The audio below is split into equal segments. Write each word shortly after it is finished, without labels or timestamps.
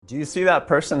Do you see that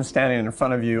person standing in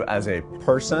front of you as a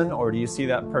person, or do you see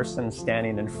that person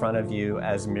standing in front of you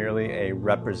as merely a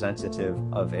representative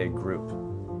of a group?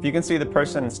 If you can see the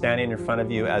person standing in front of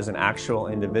you as an actual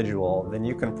individual, then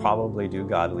you can probably do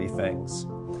godly things.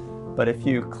 But if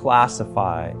you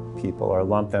classify people or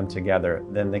lump them together,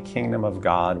 then the kingdom of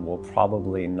God will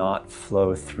probably not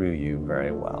flow through you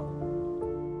very well.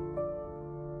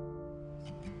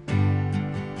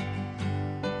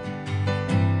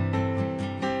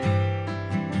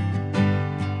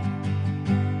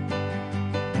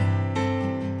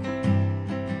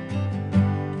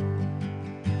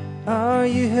 Are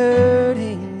you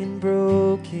hurting and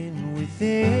broken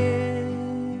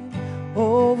within,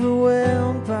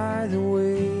 overwhelmed by the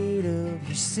weight of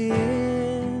your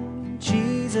sin?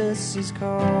 Jesus is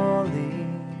calling.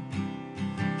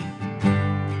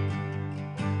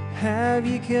 Have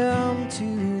you come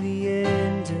to the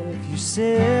end of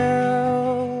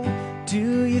yourself?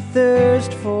 Do you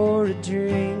thirst for a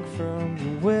drink from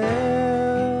the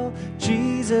well?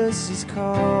 Jesus is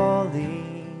calling.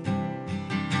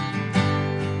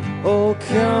 Oh,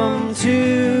 come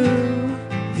to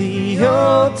the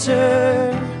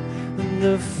altar.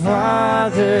 The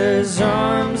Father's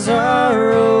arms are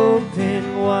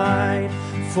open wide.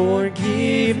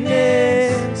 Forgiveness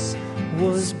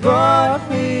was bought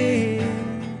with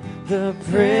the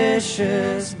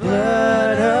precious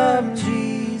blood of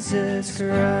Jesus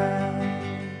Christ.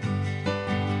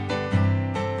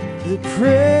 The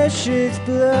precious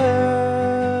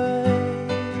blood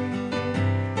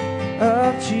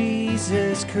of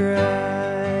Jesus Christ.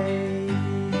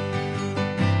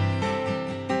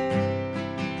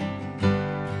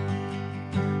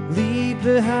 Leave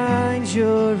behind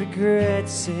your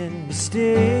regrets and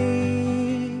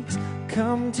mistakes.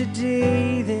 Come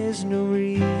today, there's no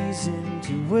reason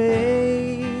to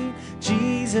wait.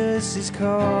 Jesus is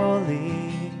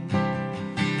calling.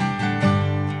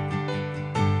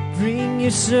 Bring your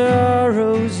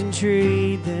sorrows and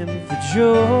trade them for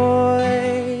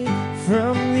joy.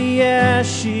 From the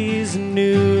ashes a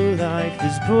new life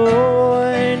is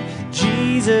born.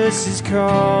 Jesus is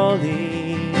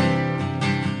calling.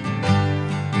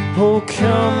 Oh,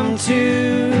 come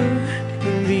to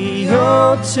the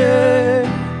altar.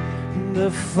 The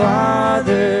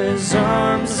Father's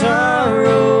arms are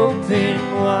open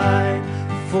wide.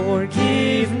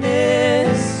 Forgiveness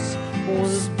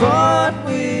was bought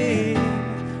with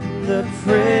the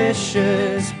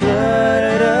precious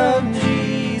blood of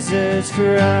Jesus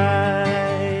Christ.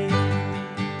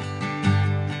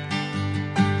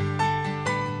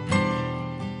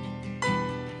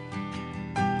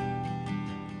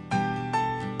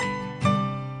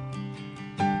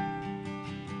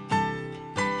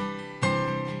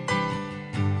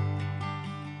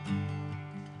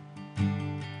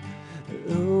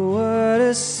 Oh, what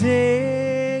a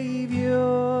Savior!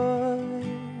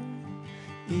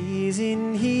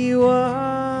 Isn't He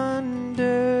wonderful?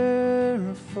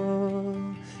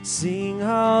 Sing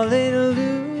hallelujah,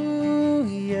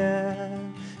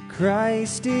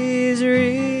 Christ is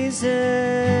risen.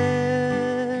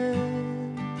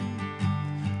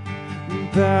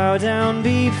 Bow down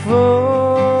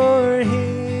before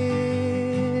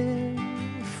Him,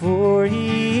 for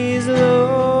He is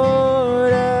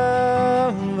Lord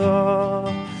of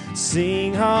all.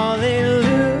 Sing hallelujah,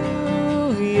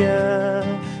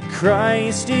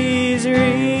 Christ is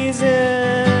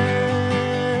risen.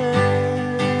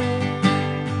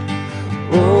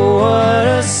 Oh, what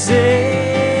a Savior!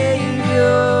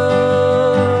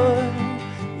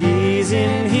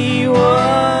 Isn't He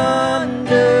wonderful?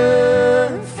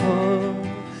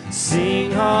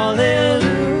 Sing hallelujah,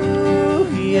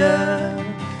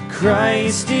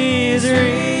 Christ is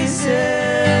risen.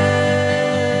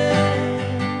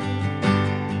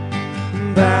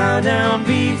 Bow down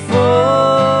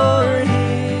before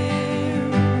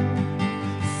Him,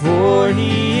 for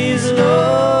He is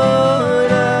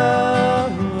Lord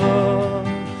of all.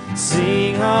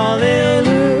 Sing hallelujah,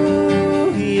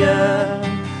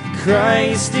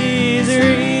 Christ is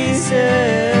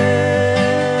risen.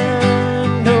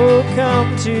 Oh,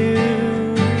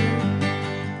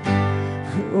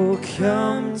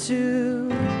 come to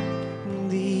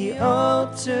the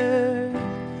altar.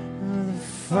 The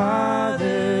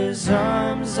Father's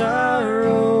arms are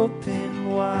open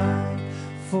wide.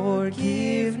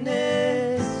 Forgiveness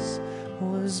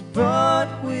was bought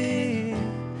with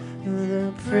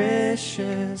the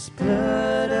precious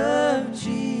blood of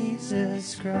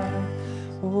Jesus Christ.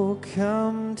 Oh,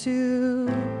 come to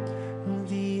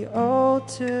the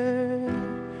altar.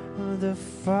 The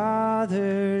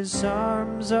Father's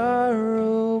arms are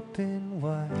open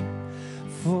wide.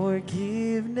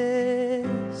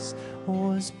 Forgiveness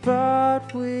was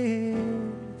bought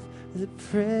with the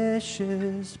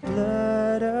precious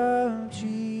blood of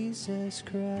Jesus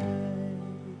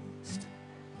Christ.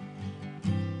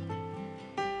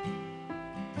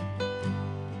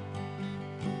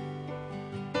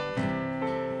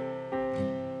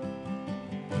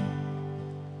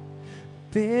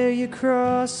 Bear your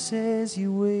cross as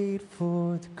you wait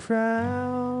for the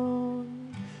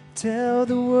crown. Tell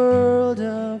the world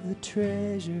of the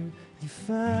treasure you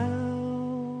found.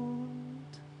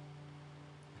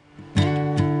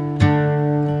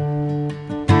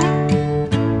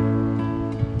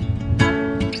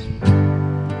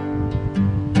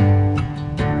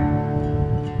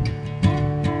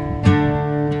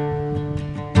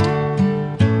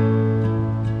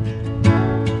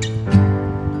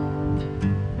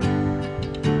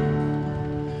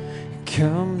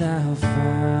 Come thou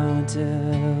fount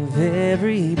of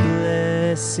every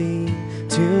blessing,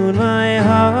 tune my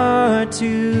heart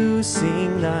to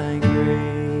sing thy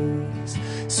grace.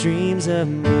 Streams of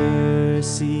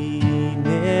mercy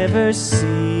never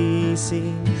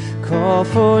ceasing, call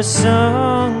for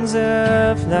songs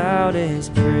of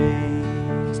loudest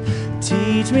praise.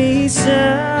 Teach me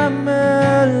some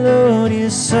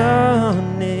melodious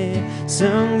sonnet,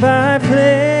 sung by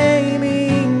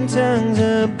flaming tongues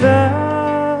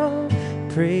above.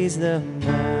 Praise the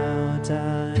mount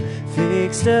I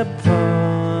fixed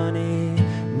upon it,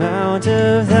 mount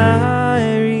of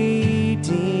thy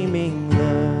redeeming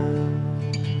love.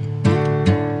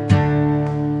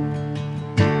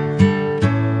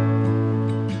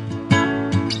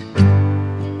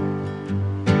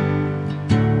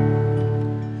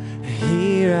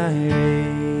 Here I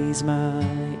raise my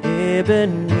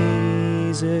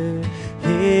Ebenezer,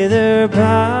 hither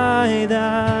by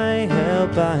thy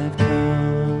help I've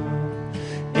come,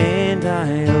 and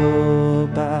I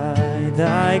hope by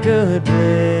thy good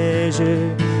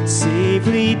pleasure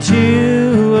safely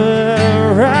to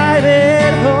arrive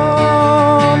at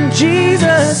home.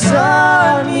 Jesus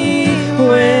saw me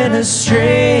when a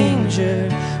stranger,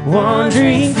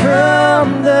 wandering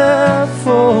from the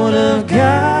fold of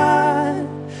God,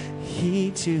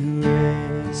 he to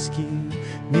rescue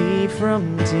me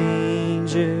from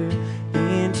danger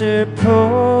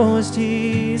interposed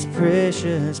his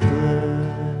precious blood.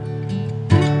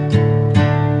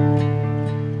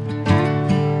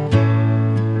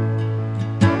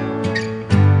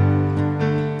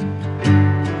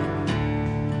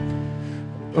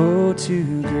 Oh,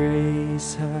 to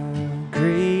grace how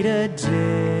great a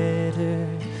debtor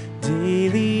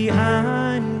daily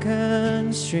I'm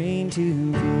constrained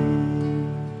to be.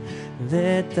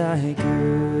 Let thy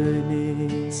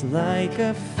goodness like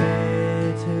a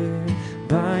fetter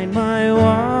bind my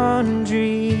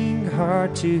wandering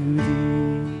heart to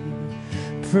thee.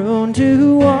 Prone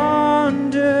to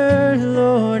wander,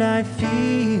 Lord, I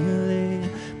feel it,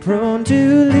 prone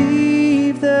to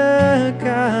leave the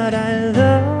God I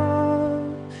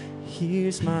love.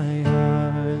 Here's my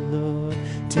heart, Lord,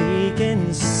 take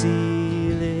and seal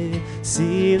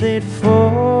it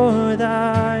for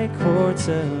thy courts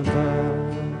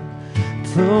above.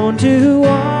 Prone to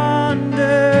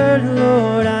wander,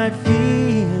 Lord, I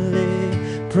feel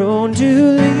it, prone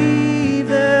to leave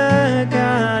the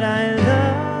God I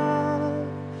love.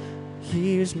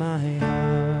 Here's my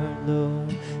heart,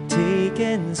 Lord, take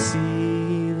and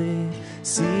seal it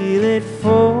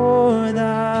for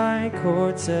thy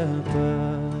courts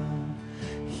above.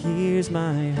 Here's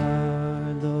my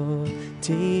heart, Lord,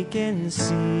 take and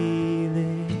seal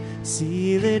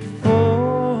it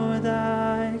for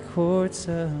thy courts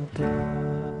above.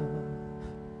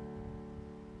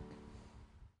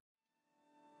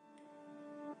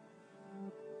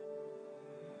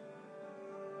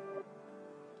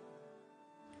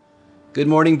 Good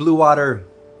morning, Blue Water.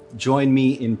 Join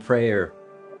me in prayer.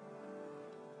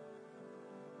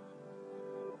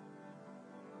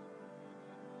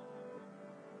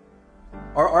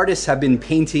 Our artists have been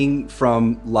painting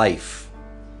from life.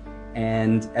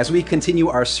 And as we continue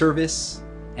our service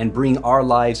and bring our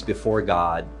lives before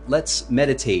God, let's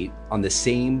meditate on the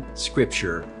same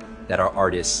scripture that our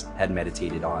artists had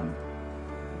meditated on.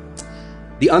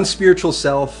 The unspiritual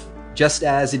self, just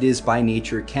as it is by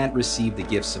nature, can't receive the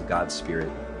gifts of God's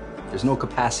Spirit. There's no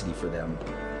capacity for them.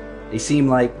 They seem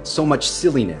like so much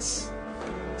silliness.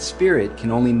 Spirit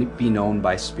can only be known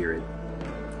by Spirit.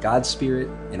 God's Spirit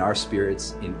and our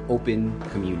spirits in open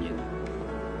communion.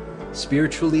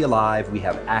 Spiritually alive, we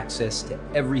have access to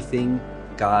everything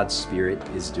God's Spirit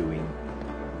is doing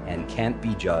and can't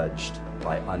be judged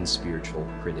by unspiritual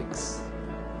critics.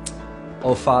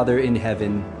 Oh, Father in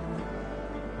heaven,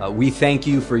 we thank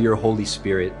you for your Holy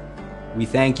Spirit. We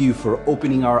thank you for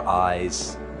opening our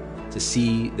eyes to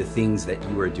see the things that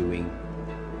you are doing.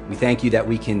 We thank you that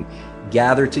we can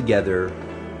gather together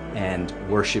and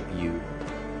worship you.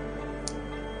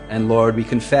 And Lord, we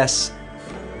confess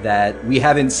that we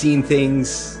haven't seen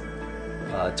things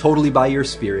totally by your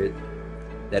Spirit,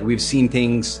 that we've seen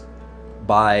things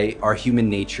by our human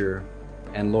nature.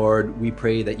 And Lord, we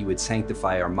pray that you would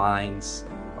sanctify our minds,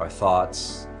 our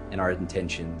thoughts, and our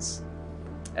intentions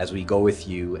as we go with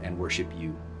you and worship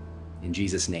you. In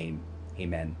Jesus' name,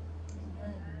 amen.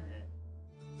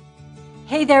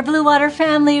 Hey there, Blue Water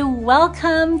family.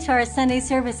 Welcome to our Sunday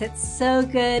service. It's so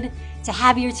good to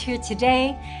have you here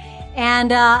today.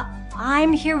 And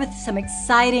I'm here with some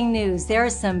exciting news. There are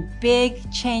some big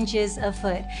changes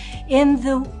afoot. In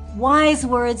the wise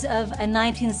words of a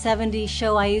 1970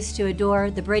 show I used to adore,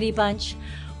 The Brady Bunch,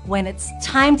 when it's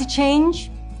time to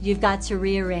change, you've got to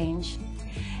rearrange.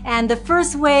 And the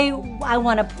first way I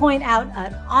want to point out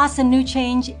an awesome new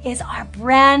change is our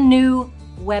brand new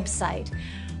website.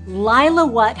 Lila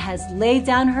Watt has laid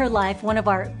down her life, one of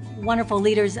our wonderful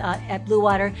leaders at Blue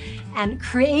Water, and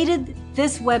created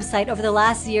this website over the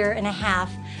last year and a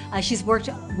half. She's worked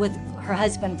with her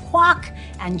husband Kwok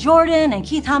and Jordan and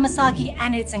Keith Hamasaki,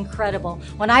 and it's incredible.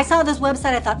 When I saw this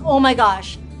website, I thought, oh my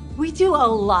gosh, we do a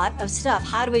lot of stuff.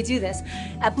 How do we do this?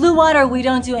 At Blue Water, we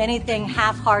don't do anything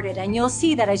half-hearted, and you'll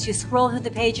see that as you scroll through the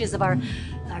pages of our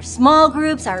small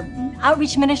groups, our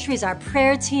outreach ministries, our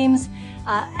prayer teams.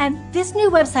 And this new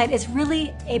website is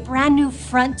really a brand new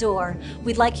front door.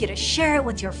 We'd like you to share it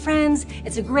with your friends.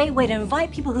 It's a great way to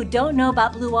invite people who don't know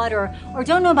about Blue Water or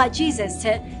don't know about Jesus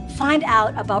to find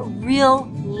out about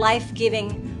real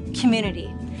life-giving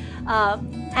community.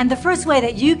 And the first way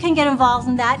that you can get involved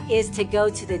in that is to go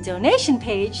to the donation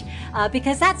page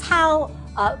because that's how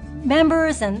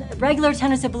members and regular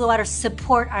attendants of Blue Water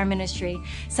support our ministry.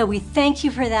 So we thank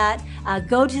you for that.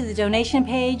 Go to the donation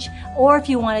page, or if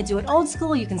you want to do it old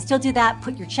school, you can still do that.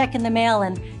 Put your check in the mail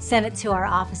and send it to our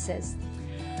offices.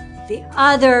 The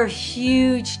other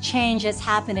huge change that's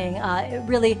happening, it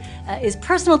really is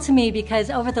personal to me because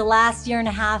over the last year and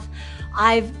a half,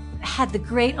 I've had the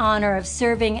great honor of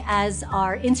serving as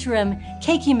our interim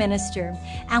Keiki minister.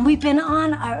 And we've been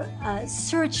on a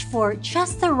search for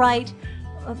just the right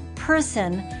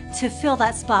person to fill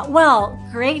that spot. Well,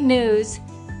 great news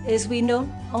is we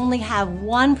don't only have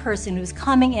one person who's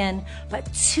coming in,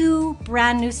 but two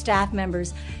brand new staff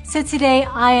members. So today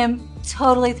I am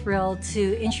totally thrilled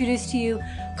to introduce to you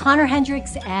Connor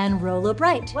Hendricks and Rollo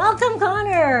Bright. Welcome,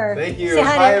 Connor. Thank you. Say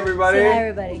Hi, everybody. Say hi,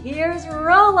 everybody. Here's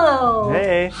Rollo.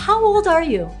 Hey. How old are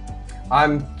you?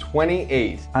 I'm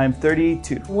 28. I'm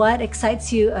 32. What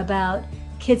excites you about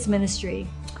kids ministry?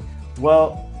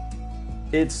 Well,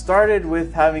 it started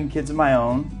with having kids of my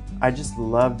own. I just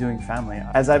love doing family.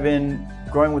 As I've been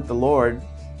growing with the Lord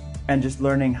and just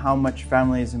learning how much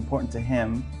family is important to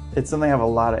Him, it's something I have a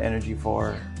lot of energy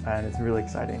for, and it's really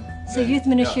exciting. So youth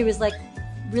ministry was like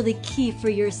really key for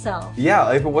yourself.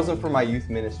 Yeah, if it wasn't for my youth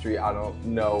ministry, I don't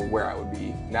know where I would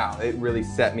be now. It really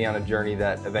set me on a journey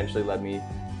that eventually led me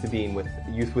to being with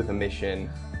Youth with a Mission,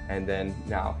 and then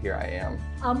now here I am.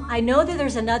 I know that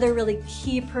there's another really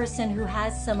key person who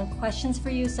has some questions for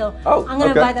you, so Oh, I'm going to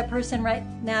okay. invite that person right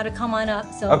now to come on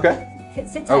up. So Okay.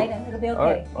 sit tight and it'll be okay. All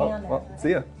right. Hang on there. Well,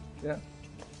 see ya. Yeah.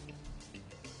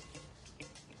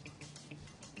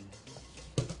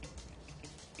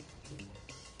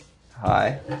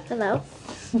 Hi. Hello.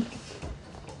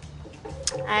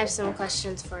 I have some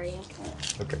questions for you.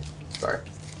 Okay. Sorry.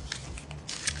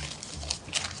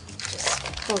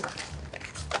 Hold on.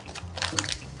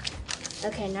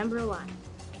 Okay, number one.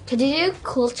 Could you do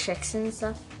cool tricks and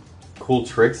stuff? Cool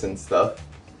tricks and stuff.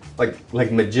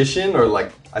 Like magician, or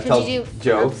like I Could tell you do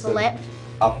jokes. a flip?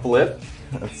 A flip?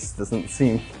 That doesn't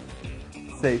seem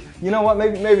safe. You know what?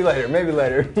 Maybe later. Maybe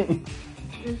later.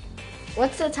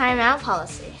 What's the timeout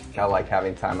policy? I like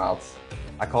having timeouts.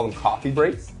 I call them coffee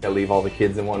breaks. I leave all the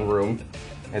kids in one room,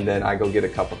 and then I go get a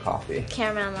cup of coffee.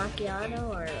 Caramel macchiato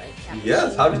or like cappuccino?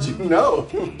 Yes. How did you know?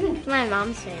 It's my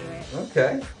mom's favorite.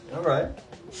 Okay. All right.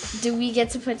 Do we get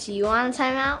to put you on a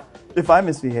timeout? If I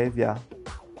misbehave, yeah,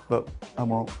 but I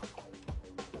won't.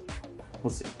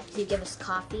 We'll see. Do you give us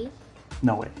coffee?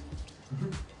 No way.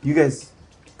 You guys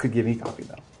could give me coffee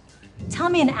though. Tell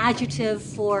me an adjective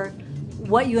for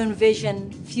what you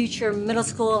envision future middle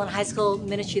school and high school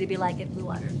ministry to be like at Blue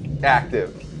Water.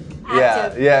 Active.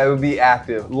 Active. Yeah. It would be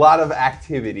active. A lot of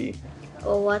activity.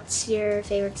 Well, what's your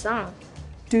favorite song?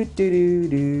 Do do do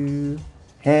do.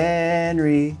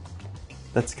 Henry.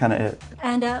 That's kind of it.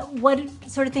 And what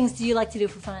sort of things do you like to do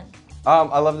for fun?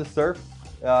 I love to surf.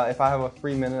 If I have a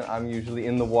free minute, I'm usually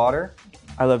in the water.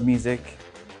 I love music.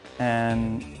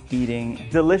 and eating.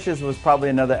 Delicious was probably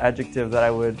another adjective that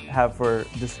I would have for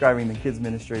describing the kids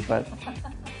ministry, but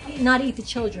Not eat the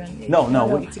children. no,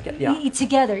 we'll eat together. Yeah. Eat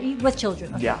together, eat with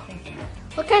children. Okay, Yeah. thank you.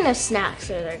 What kind of snacks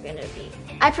are there gonna be?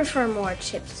 I prefer more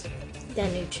chips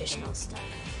than nutritional stuff.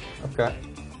 Okay.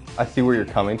 I see where you're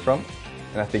coming from,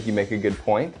 and I think you make a good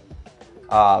point,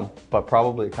 but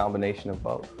probably a combination of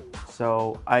both.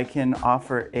 So I can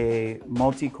offer a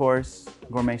multi-course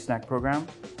gourmet snack program,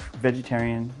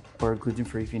 vegetarian or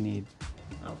gluten-free if you need.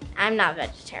 I'm not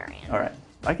vegetarian. All right.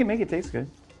 I can make it taste good.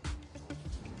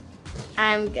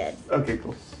 I'm good. Okay,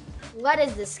 cool. What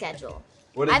is the schedule?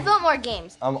 What is- I built more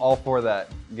games. I'm all for that.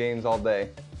 Games all day.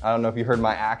 I don't know if you heard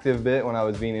my active bit when I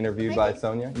was being interviewed by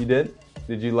Sonia. You did?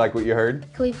 Did you like what you heard?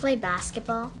 Can we play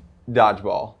basketball?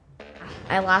 Dodgeball.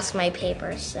 I lost my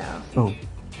paper, so Oh.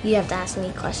 you have to ask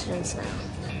me questions now.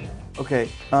 Okay.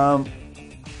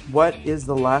 What is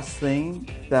the last thing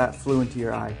that flew into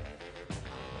your eye?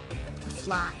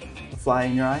 Fly. A fly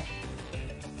in your eye?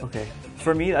 Okay.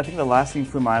 For me, I think the last thing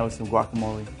flew in my eye was some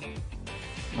guacamole.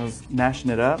 I was mashing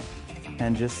it up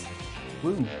and just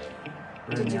flew.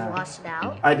 Did you wash it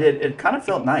out? I did. It kind of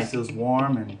felt nice. It was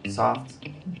warm and soft.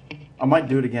 I might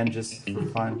do it again just for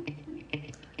fun.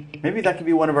 Maybe that could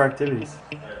be one of our activities.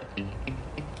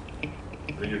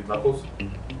 Are you knuckles?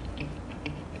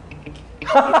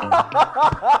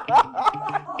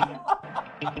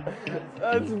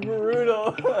 That's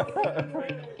brutal.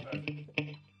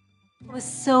 It was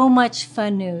so much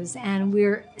fun news, and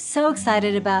we're so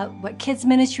excited about what kids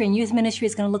ministry and youth ministry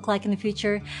is going to look like in the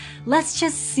future. Let's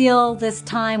just seal this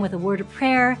time with a word of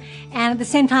prayer, and at the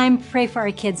same time, pray for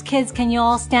our kids. Kids, can you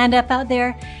all stand up out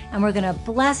there? And we're going to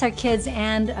bless our kids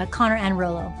and Connor and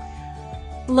Rollo.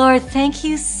 Lord, thank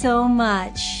you so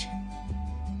much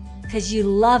because you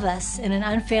love us in an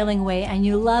unfailing way, and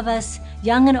you love us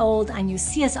young and old, and you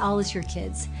see us all as your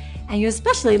kids. And you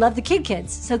especially love the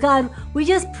kids. So God, we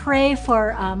just pray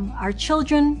for our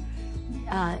children,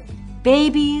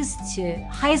 babies to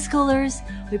high schoolers.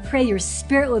 We pray your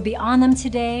spirit would be on them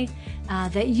today,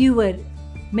 that you would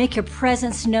make your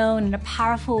presence known in a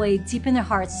powerful way deep in their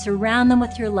hearts, surround them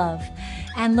with your love.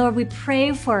 And Lord, we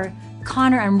pray for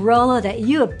Connor and Rollo, that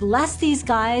you would bless these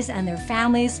guys and their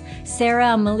families,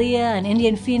 Sarah and Malia and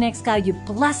Indian Phoenix. God, you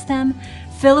bless them,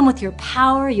 fill them with your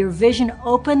power, your vision,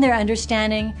 open their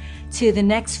understanding to the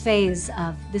next phase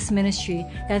of this ministry.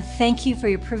 God, thank you for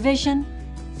your provision.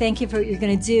 Thank you for what you're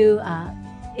going to do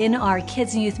in our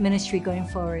kids and youth ministry going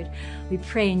forward. We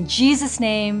pray in Jesus'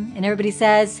 name, and everybody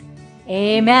says,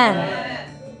 Amen.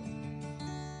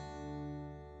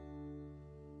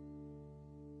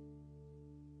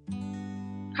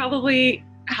 Probably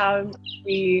how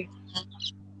we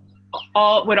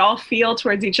would all feel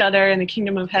towards each other in the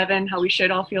kingdom of heaven, how we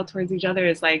should all feel towards each other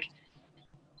is like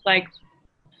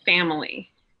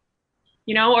family,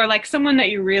 you know, or like someone that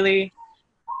you really,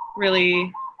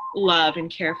 really love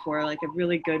and care for, like a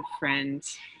really good friend.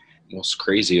 What's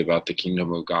crazy about the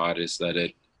kingdom of God is that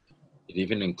it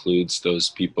even includes those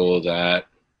people that,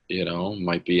 you know,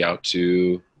 might be out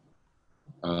to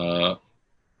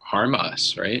harm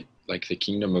us, right? Like the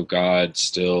kingdom of God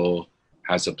still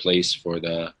has a place for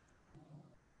the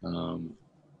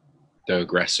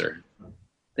aggressor.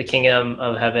 The kingdom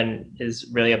of heaven is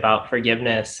really about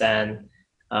forgiveness and,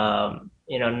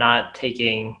 you know, not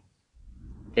taking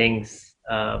things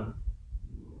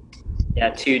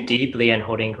too deeply and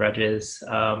holding grudges.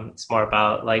 It's more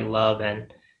about like love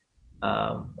and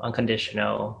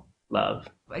unconditional love.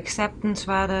 Acceptance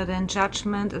rather than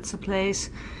judgment. It's a place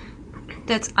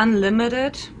that's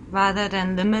unlimited rather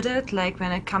than limited, like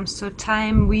when it comes to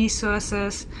time,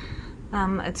 resources.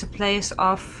 It's a place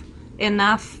of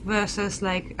enough versus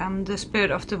like the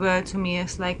spirit of the world to me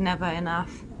is like never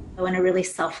enough. In a really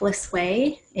selfless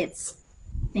way, it's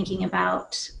thinking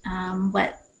about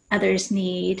what others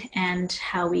need and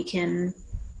how we can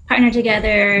partner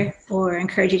together or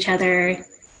encourage each other,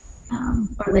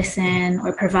 or listen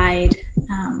or provide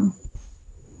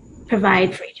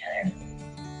for each other.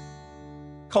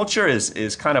 Culture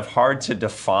is kind of hard to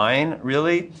define,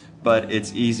 really, but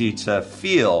it's easy to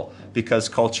feel because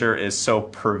culture is so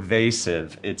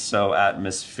pervasive. It's so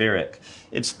atmospheric.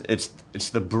 It's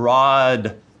the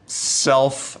broad,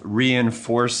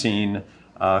 self-reinforcing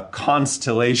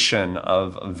constellation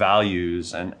of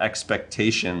values and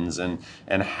expectations and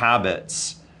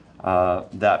habits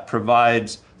that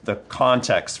provides the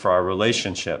context for our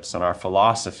relationships and our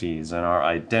philosophies and our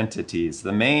identities.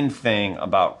 The main thing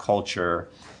about culture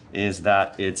is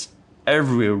that it's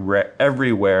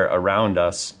everywhere around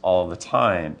us all the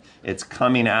time. It's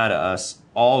coming at us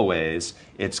always,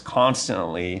 it's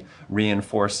constantly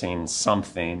reinforcing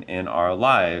something in our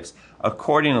lives.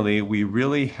 Accordingly, we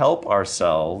really help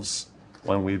ourselves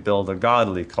when we build a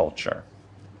godly culture.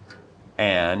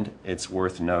 And it's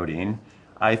worth noting,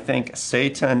 I think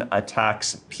Satan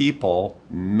attacks people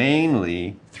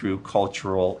mainly through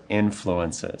cultural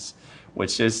influences,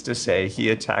 which is to say he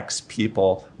attacks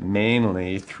people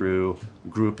mainly through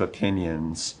group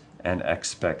opinions and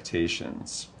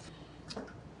expectations.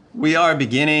 We are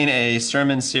beginning a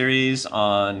sermon series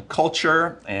on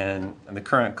culture and the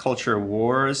current culture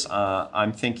wars.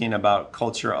 I'm thinking about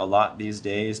culture a lot these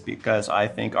days because I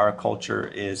think our culture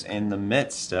is in the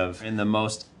midst of the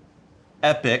most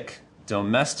epic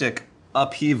domestic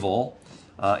upheaval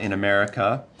in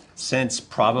America since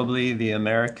probably the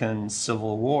American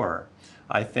Civil War.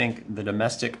 I think the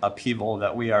domestic upheaval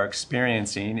that we are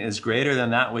experiencing is greater than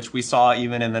that which we saw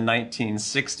even in the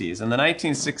 1960s. In the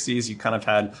 1960s, you kind of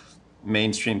had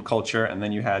mainstream culture, and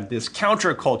then you had this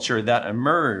counterculture that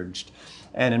emerged.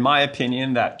 And in my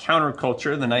opinion, that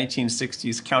counterculture, the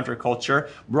 1960s counterculture,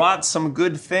 brought some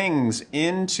good things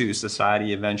into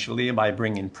society eventually by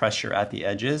bringing pressure at the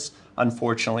edges.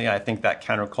 Unfortunately, I think that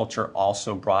counterculture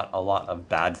also brought a lot of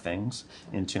bad things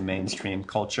into mainstream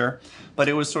culture. But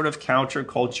it was sort of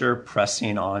counterculture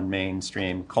pressing on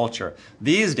mainstream culture.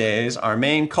 These days, our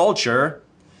main culture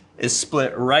is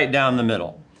split right down the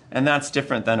middle. And that's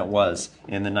different than it was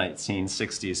in the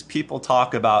 1960s. People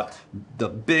talk about the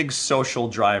big social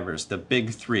drivers, the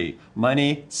big three: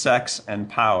 money, sex, and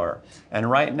power.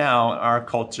 And right now, our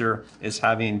culture is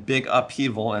having big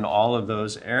upheaval in all of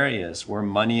those areas. Where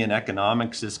money and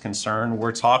economics is concerned,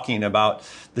 we're talking about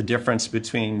the difference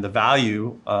between the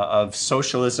value of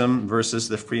socialism versus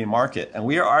the free market. And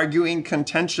we are arguing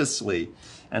contentiously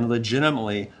and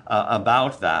legitimately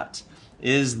about that.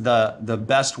 Is the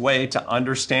best way to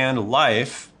understand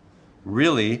life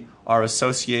really our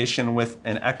association with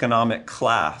an economic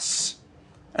class?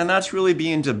 And that's really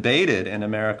being debated in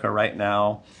America right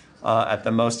now at the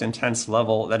most intense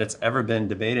level that it's ever been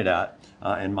debated at,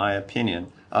 in my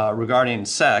opinion. Regarding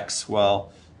sex,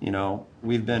 well,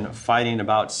 we've been fighting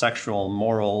about sexual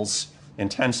morals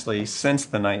intensely since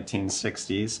the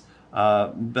 1960s,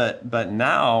 but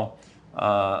now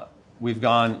we've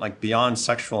gone beyond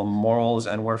sexual morals,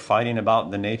 and we're fighting about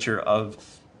the nature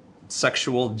of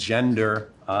sexual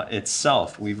gender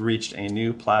itself. We've reached a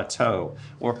new plateau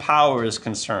where power is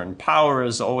concerned. Power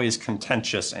is always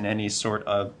contentious in any sort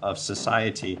of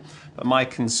society. But my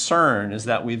concern is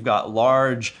that we've got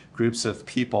large groups of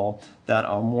people that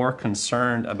are more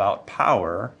concerned about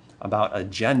power, about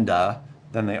agenda,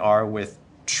 than they are with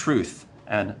truth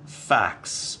and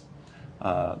facts.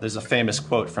 There's a famous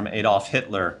quote from Adolf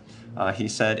Hitler. He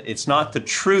said, "It's not the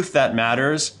truth that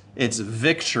matters, it's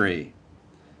victory."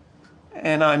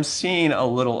 And I'm seeing a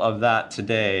little of that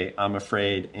today, I'm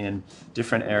afraid, in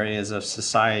different areas of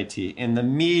society, in the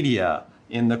media,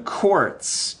 in the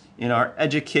courts, in our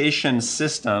education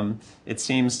system. It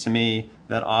seems to me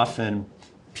that often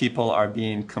people are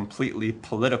being completely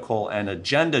political and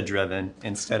agenda-driven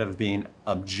instead of being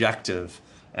objective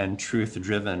and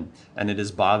truth-driven. And it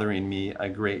is bothering me a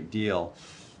great deal.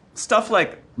 Stuff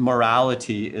like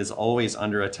morality is always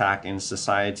under attack in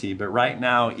society, but right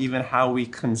now, even how we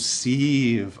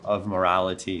conceive of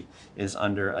morality is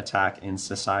under attack in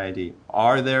society.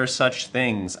 Are there such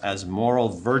things as moral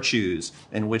virtues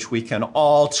in which we can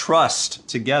all trust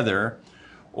together,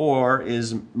 or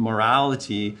is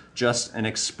morality just an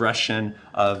expression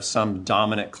of some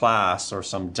dominant class or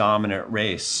some dominant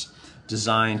race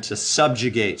designed to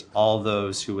subjugate all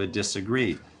those who would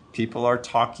disagree? People are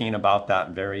talking about that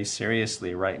very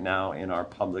seriously right now in our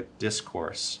public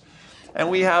discourse. And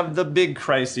we have the big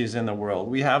crises in the world.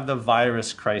 We have the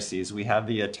virus crises. We have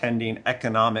the attending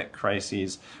economic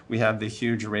crises. We have the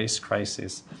huge race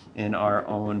crisis in our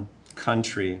own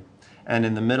country. And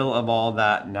in the middle of all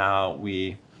that, now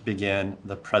we begin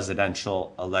the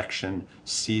presidential election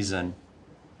season.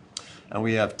 And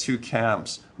we have two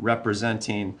camps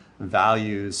representing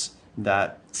values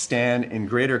that stand in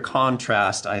greater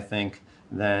contrast, I think,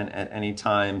 than at any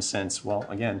time since, well,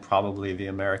 again, probably the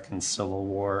American Civil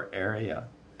War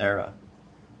era.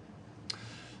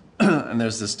 And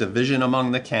there's this division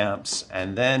among the camps,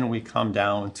 and then we come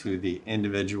down to the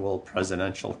individual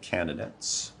presidential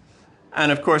candidates.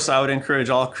 And of course, I would encourage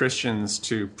all Christians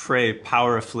to pray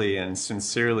powerfully and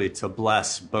sincerely to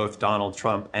bless both Donald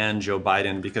Trump and Joe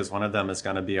Biden, because one of them is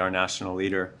going to be our national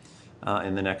leader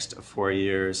in the next 4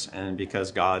 years, and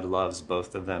because God loves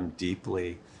both of them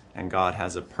deeply, and God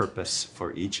has a purpose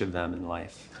for each of them in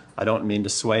life. I don't mean to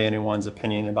sway anyone's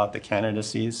opinion about the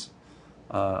candidacies.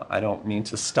 I don't mean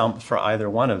to stump for either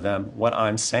one of them. What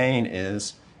I'm saying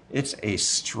is it's a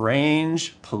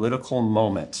strange political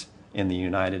moment in the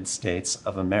United States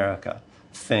of America.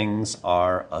 Things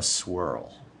are a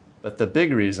swirl. But the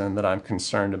big reason that I'm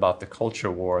concerned about the culture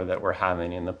war that we're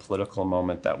having in the political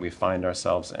moment that we find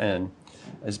ourselves in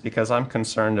is because I'm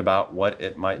concerned about what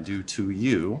it might do to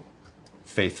you,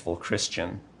 faithful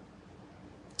Christian.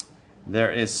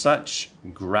 There is such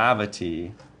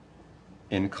gravity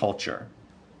in culture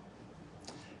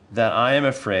that I am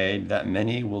afraid that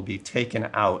many will be taken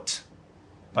out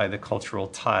by the cultural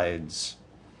tides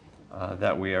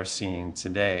that we are seeing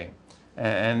today.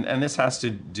 And this has to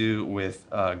do with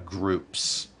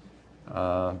groups.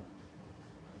 The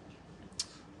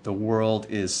world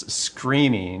is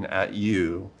screaming at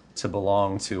you to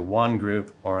belong to one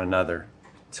group or another,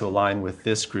 to align with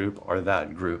this group or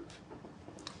that group.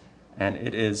 And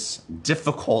it is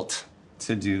difficult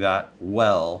to do that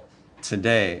well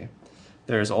today.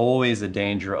 There's always a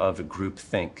danger of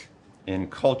groupthink in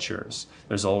cultures.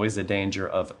 There's always a danger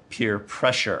of peer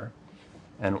pressure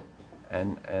and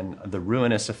the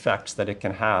ruinous effects that it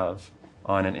can have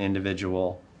on an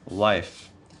individual life.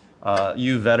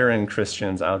 You veteran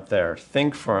Christians out there,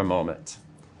 think for a moment.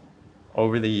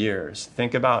 Over the years,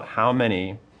 think about how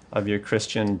many of your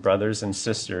Christian brothers and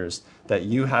sisters that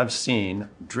you have seen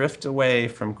drift away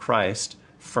from Christ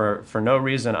for no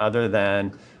reason other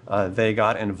than they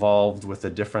got involved with a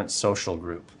different social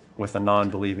group, with a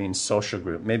non-believing social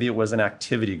group. Maybe it was an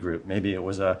activity group. Maybe it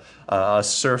was a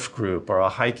surf group or a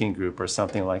hiking group or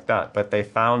something like that. But they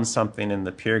found something in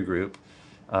the peer group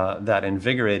that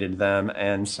invigorated them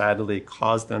and sadly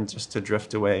caused them just to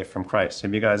drift away from Christ.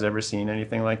 Have you guys ever seen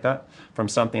anything like that? From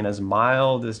something as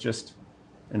mild as just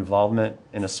involvement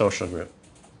in a social group.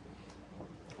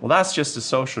 Well, that's just a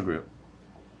social group.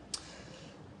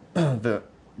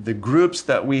 The groups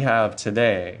that we have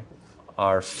today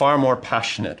are far more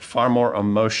passionate, far more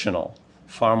emotional,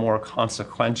 far more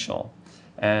consequential,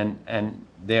 and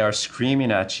they are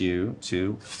screaming at you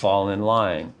to fall in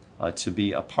line, to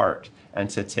be a part, and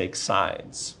to take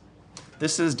sides.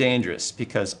 This is dangerous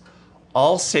because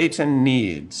all Satan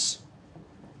needs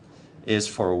is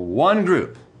for one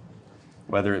group,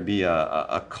 whether it be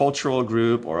a cultural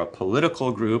group or a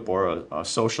political group or a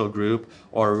social group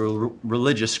or a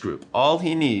religious group. All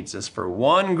he needs is for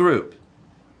one group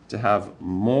to have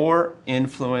more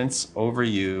influence over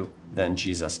you than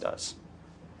Jesus does.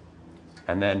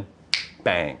 And then,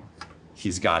 bang,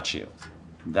 he's got you.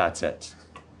 That's it.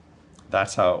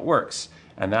 That's how it works.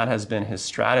 And that has been his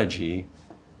strategy,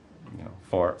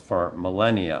 for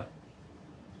millennia.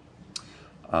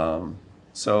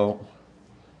 So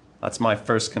that's my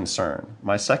first concern.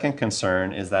 My second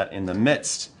concern is that in the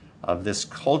midst of this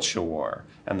culture war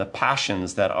and the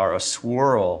passions that are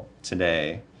aswirl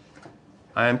today,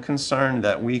 I am concerned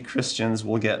that we Christians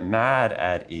will get mad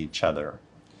at each other,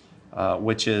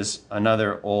 which is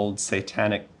another old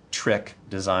satanic trick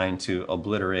designed to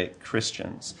obliterate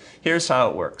Christians. Here's how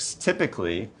it works.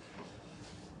 Typically,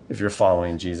 if you're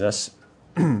following Jesus,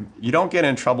 you don't get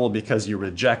in trouble because you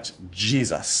reject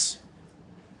Jesus.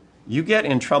 You get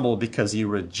in trouble because you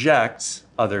reject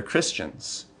other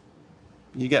Christians.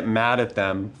 You get mad at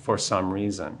them for some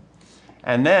reason.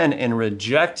 And then in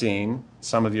rejecting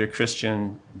some of your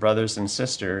Christian brothers and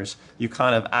sisters, you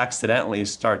kind of accidentally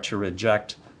start to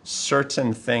reject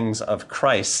certain things of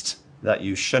Christ that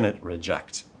you shouldn't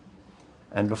reject.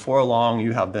 And before long,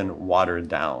 you have been watered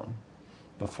down.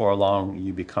 Before long,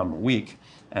 you become weak,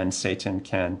 and Satan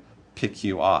can pick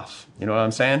you off. You know what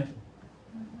I'm saying?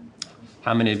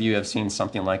 How many of you have seen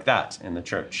something like that in the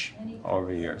church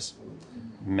over the years?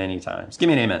 Many times. Give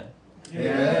me an amen.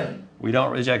 Amen. We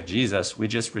don't reject Jesus. We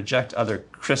just reject other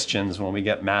Christians when we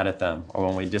get mad at them or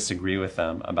when we disagree with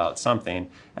them about something.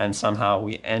 And somehow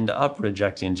we end up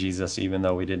rejecting Jesus even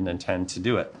though we didn't intend to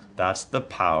do it. That's the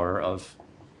power of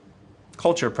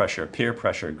culture pressure, peer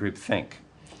pressure, groupthink.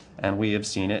 And we have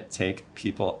seen it take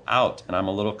people out. And I'm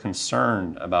a little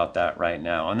concerned about that right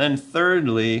now. And then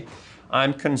thirdly,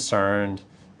 I'm concerned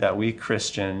that we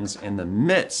Christians, in the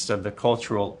midst of the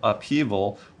cultural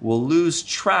upheaval, will lose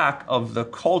track of the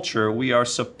culture we are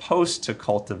supposed to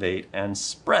cultivate and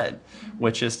spread,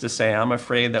 which is to say, I'm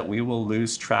afraid that we will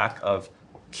lose track of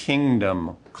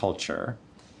kingdom culture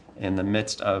in the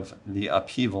midst of the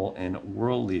upheaval in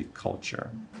worldly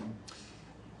culture.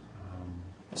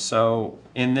 So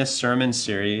in this sermon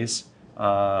series,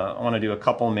 I want to do a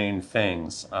couple main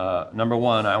things. Number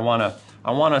one, I want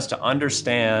us to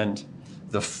understand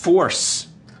the force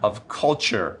of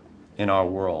culture in our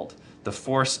world, the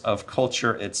force of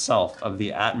culture itself, of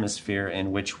the atmosphere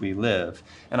in which we live.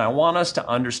 And I want us to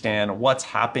understand what's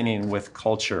happening with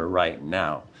culture right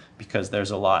now, because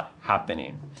there's a lot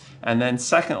happening. And then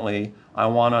secondly, I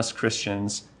want us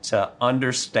Christians to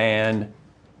understand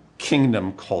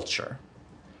kingdom culture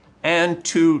and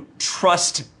to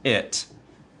trust it,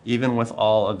 even with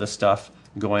all of the stuff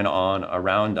going on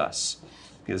around us.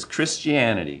 Because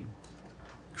Christianity,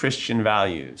 Christian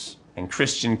values, and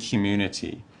Christian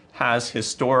community has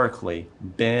historically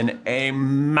been a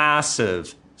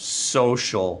massive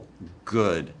social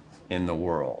good in the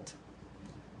world.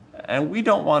 And we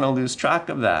don't want to lose track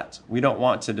of that. We don't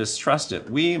want to distrust it.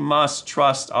 We must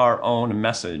trust our own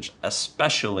message,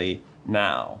 especially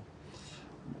now.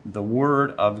 The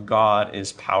Word of God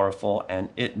is powerful, and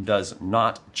it does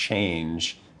not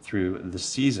change through the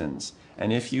seasons.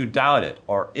 And if you doubt it,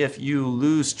 or if you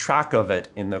lose track of it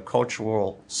in the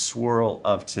cultural swirl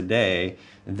of today,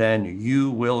 then you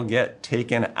will get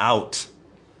taken out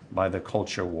by the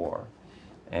culture war.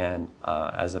 And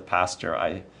as a pastor,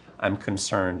 I'm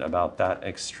concerned about that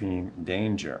extreme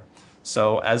danger.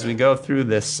 So as we go through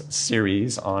this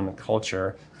series on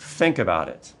culture, think about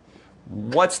it.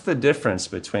 What's the difference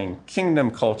between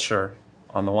kingdom culture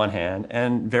on the one hand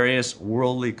and various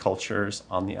worldly cultures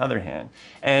on the other hand?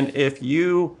 And if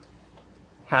you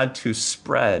had to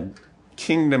spread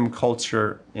kingdom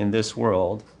culture in this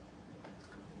world,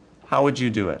 how would you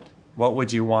do it? What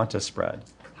would you want to spread?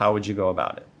 How would you go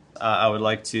about it? I would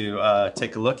like to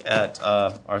take a look at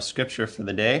our scripture for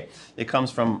the day. It comes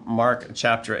from Mark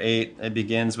chapter 8. It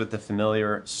begins with the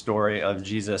familiar story of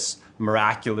Jesus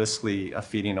miraculously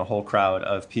feeding a whole crowd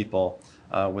of people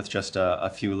with just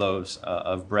a few loaves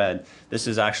of bread. This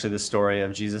is actually the story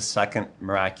of Jesus' second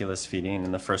miraculous feeding.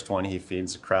 In the first one, he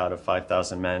feeds a crowd of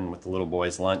 5,000 men with the little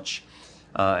boy's lunch.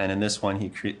 And in this one,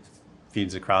 he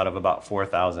feeds a crowd of about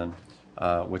 4,000,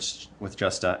 which with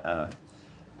just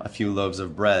a few loaves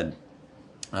of bread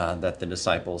that the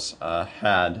disciples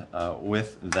had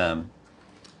with them.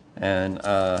 And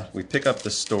we pick up the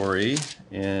story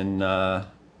in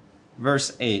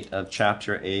verse 8 of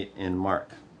chapter 8 in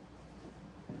Mark.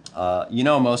 You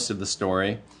know most of the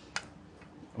story.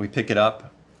 We pick it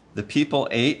up. The people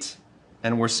ate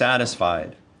and were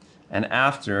satisfied. And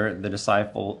after, the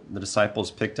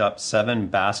disciples picked up 7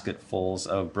 basketfuls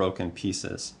of broken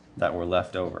pieces that were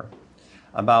left over.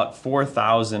 About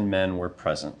 4,000 men were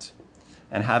present.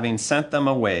 And having sent them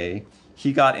away,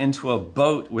 he got into a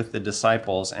boat with the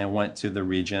disciples and went to the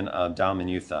region of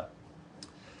Dalmanutha.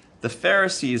 The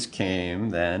Pharisees came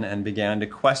then and began to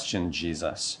question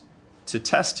Jesus. To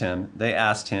test him, they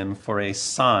asked him for a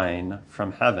sign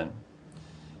from heaven.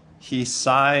 He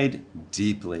sighed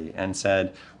deeply and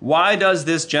said, "Why does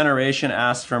this generation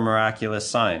ask for miraculous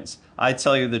signs? I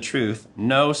tell you the truth,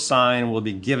 no sign will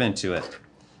be given to it."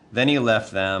 Then he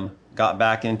left them, got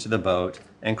back into the boat,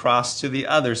 and crossed to the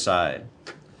other side.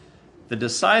 The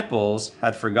disciples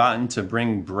had forgotten to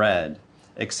bring bread,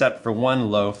 except for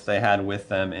 1 loaf they had with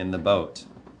them in the boat.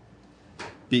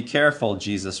 "Be careful,"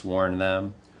 Jesus warned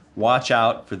them. "Watch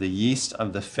out for the yeast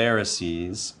of the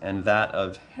Pharisees and that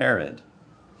of Herod."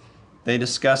 They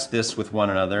discussed this with one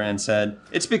another and said,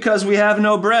 "It's because we have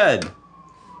no bread."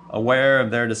 Aware of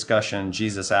their discussion,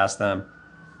 Jesus asked them,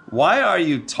 "Why are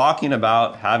you talking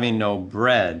about having no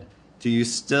bread? Do you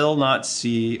still not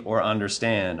see or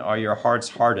understand? Are your hearts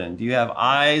hardened? Do you have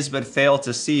eyes but fail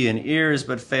to see and ears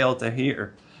but fail to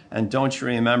hear? And don't you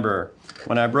remember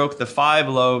when I broke the 5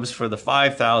 loaves for the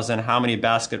 5,000, how many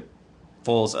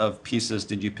basketfuls of pieces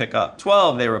did you pick up?"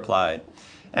 12, they replied.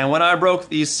 "And when I broke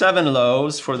these 7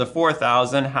 loaves for the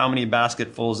 4,000, how many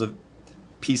basketfuls of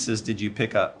pieces did you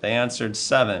pick up?" They answered,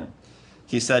 7.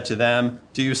 He said to them,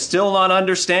 "Do you still not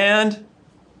understand?"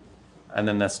 And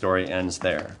then that story ends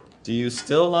there. Do you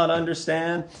still not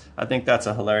understand? I think that's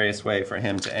a hilarious way for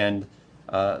him to end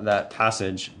that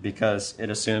passage, because it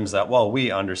assumes that, well,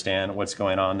 we understand what's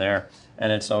going on there.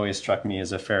 And it's always struck me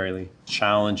as a fairly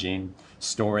challenging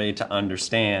story to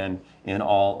understand in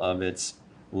all of its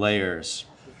layers.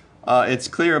 It's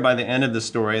clear by the end of the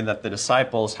story that the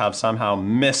disciples have somehow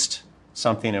missed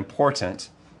something important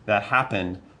that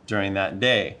happened during that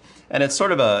day. And it's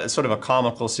sort of a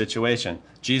comical situation.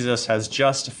 Jesus has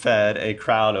just fed a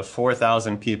crowd of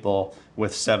 4,000 people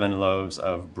with 7 loaves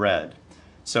of bread.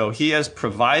 So he has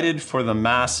provided for the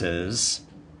masses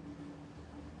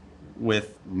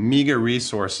with meager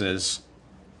resources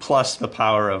plus the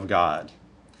power of God.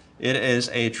 It is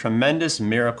a tremendous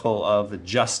miracle of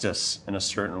justice in a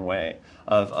certain way,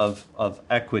 of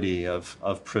equity, of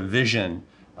provision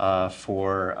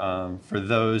for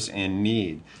those in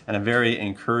need, and a very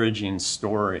encouraging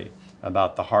story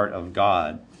about the heart of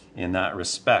God in that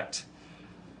respect.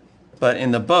 But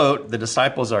in the boat, the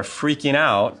disciples are freaking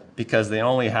out because they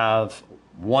only have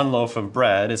one loaf of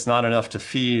bread. It's not enough to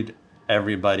feed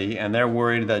everybody, and they're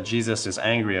worried that Jesus is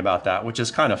angry about that, which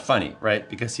is kind of funny, right?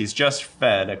 Because he's just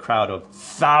fed a crowd of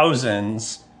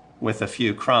thousands with a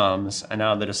few crumbs, and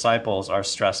now the disciples are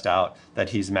stressed out that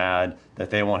he's mad that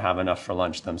they won't have enough for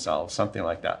lunch themselves, something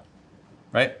like that,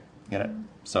 right? Get it?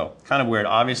 So kind of weird.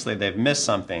 Obviously, they've missed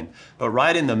something. But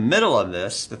right in the middle of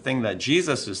this, the thing that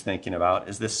Jesus is thinking about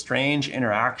is this strange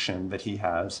interaction that he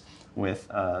has with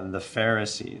the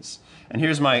Pharisees. And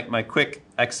here's my quick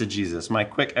exegesis, my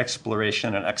quick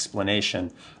exploration and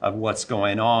explanation of what's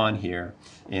going on here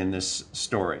in this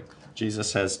story.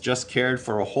 Jesus has just cared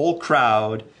for a whole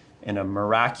crowd in a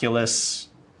miraculous,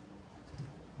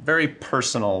 very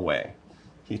personal way.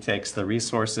 He takes the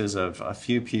resources of a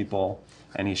few people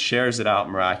and he shares it out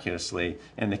miraculously.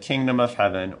 In the kingdom of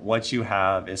heaven, what you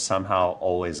have is somehow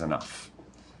always enough.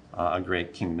 A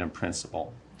great kingdom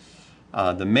principle.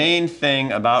 The main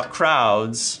thing about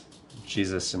crowds,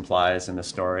 Jesus implies in the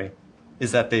story,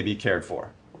 is that they be cared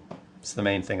for. It's the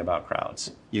main thing about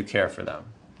crowds. You care for them.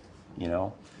 You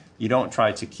know, you don't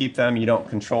try to keep them. You don't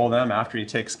control them. After he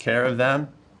takes care of them,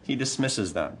 he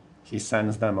dismisses them. He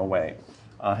sends them away.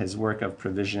 His work of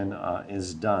provision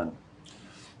is done.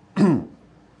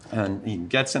 And he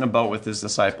gets in a boat with his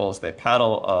disciples. They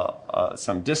paddle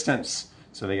some distance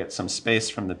so they get some space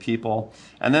from the people.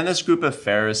 And then this group of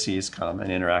Pharisees come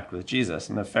and interact with Jesus.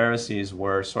 And the Pharisees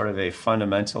were sort of a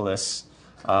fundamentalist,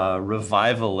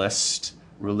 revivalist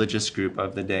religious group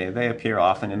of the day. They appear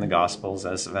often in the Gospels,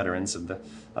 as veterans of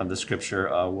the Scripture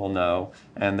will know.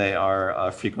 And they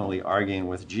are frequently arguing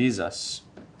with Jesus.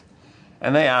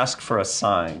 And they ask for a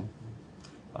sign.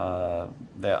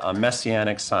 A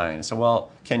messianic sign. So,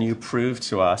 well, can you prove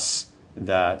to us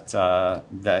that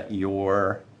that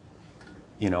you're,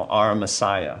 are a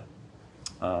Messiah,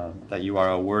 that you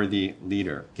are a worthy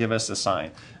leader? Give us a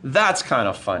sign. That's kind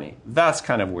of funny. That's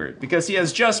kind of weird because he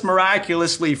has just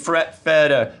miraculously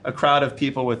fed a crowd of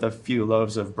people with a few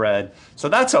loaves of bread. So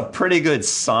that's a pretty good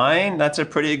sign. That's a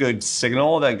pretty good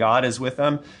signal that God is with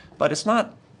them. But it's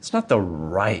not the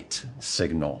right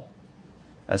signal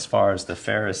as far as the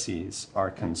Pharisees are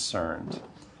concerned.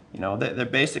 They're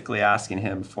basically asking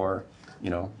him for,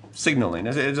 signaling.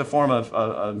 It's a form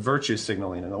of virtue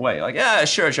signaling in a way. Like, yeah,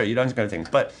 sure, you don't do things.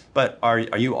 But are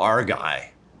you our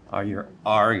guy? Are you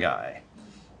our guy?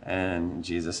 And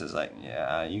Jesus is like,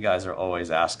 yeah, you guys are always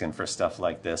asking for stuff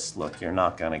like this. Look, you're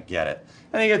not going to get it.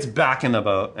 And he gets back in the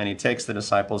boat and he takes the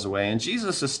disciples away. And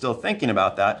Jesus is still thinking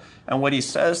about that. And what he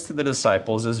says to the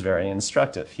disciples is very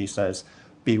instructive. He says,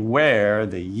 beware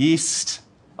the yeast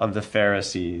of the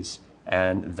Pharisees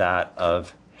and that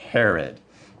of Herod.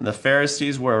 And the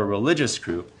Pharisees were a religious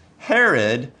group.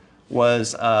 Herod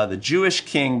was the Jewish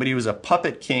king, but he was a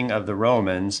puppet king of the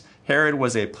Romans. Herod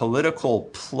was a political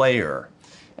player.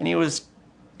 And he was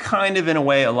kind of in a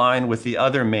way aligned with the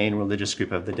other main religious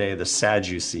group of the day, the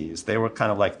Sadducees. They were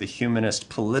kind of like the humanist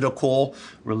political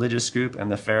religious group,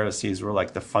 and the Pharisees were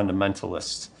like the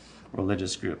fundamentalist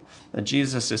religious group. And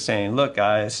Jesus is saying, look,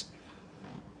 guys,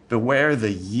 beware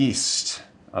the yeast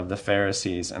of the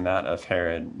Pharisees and that of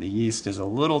Herod. The yeast is a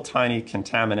little tiny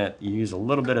contaminant. You use a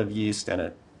little bit of yeast and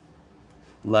it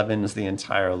leavens the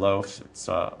entire loaf. It's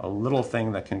a little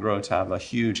thing that can grow to have a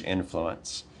huge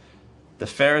influence. The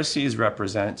Pharisees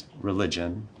represent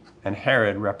religion and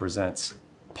Herod represents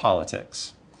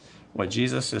politics. What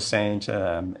Jesus is saying to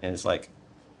them is like,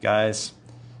 guys,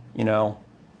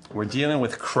 we're dealing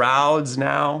with crowds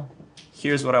now.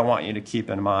 Here's what I want you to keep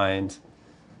in mind.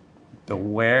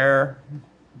 Beware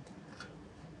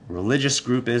religious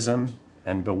groupism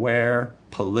and beware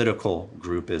political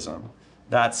groupism.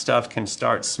 That stuff can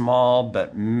start small,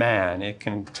 but man, it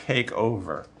can take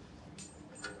over.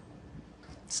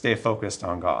 Stay focused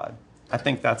on God. I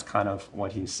think that's kind of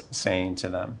what he's saying to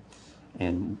them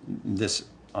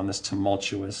on this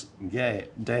tumultuous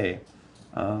day.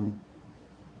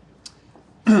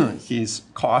 He's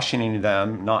cautioning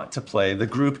them not to play the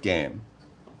group game.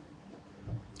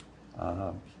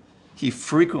 He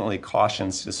frequently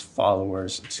cautions his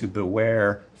followers to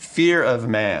beware fear of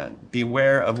man.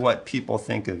 Beware of what people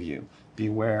think of you.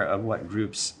 Beware of what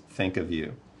groups think of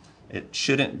you. It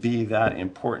shouldn't be that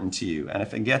important to you. And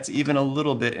if it gets even a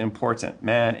little bit important,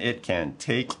 man, it can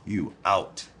take you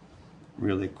out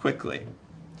really quickly.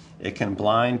 It can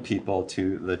blind people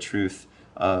to the truth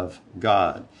of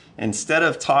God. Instead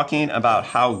of talking about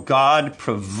how God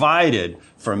provided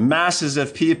for masses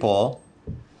of people,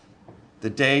 the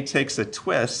day takes a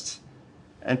twist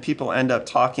and people end up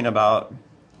talking about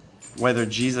whether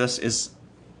Jesus is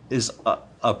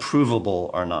approvable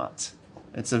or not.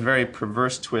 It's a very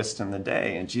perverse twist in the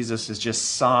day, and Jesus is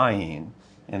just sighing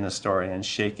in the story and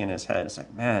shaking his head. It's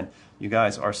like, man, you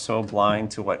guys are so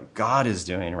blind to what God is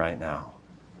doing right now.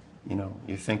 You know,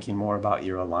 you're thinking more about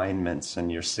your alignments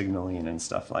and your signaling and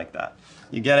stuff like that.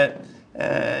 You get it?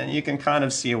 And you can kind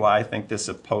of see why I think this is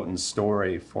a potent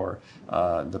story for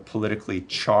the politically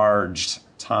charged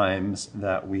times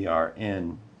that we are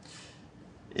in.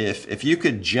 If you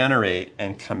could generate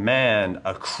and command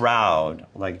a crowd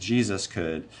like Jesus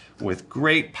could, with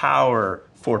great power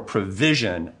for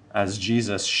provision, as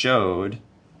Jesus showed,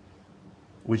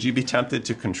 would you be tempted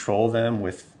to control them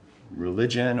with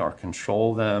religion or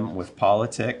control them with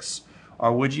politics?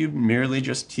 Or would you merely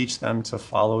just teach them to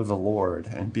follow the Lord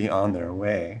and be on their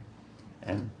way?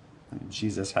 And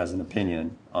Jesus has an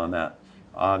opinion on that,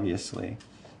 obviously.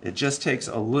 It just takes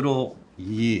a little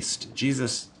yeast.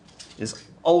 Jesus is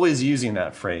always using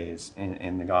that phrase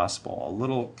in the gospel, a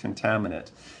little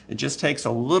contaminant. It just takes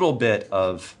a little bit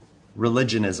of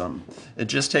religionism. It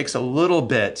just takes a little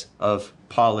bit of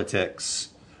politics.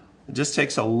 It just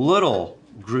takes a little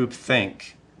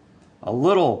groupthink, a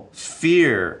little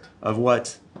fear of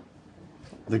what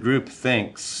the group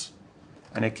thinks,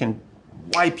 and it can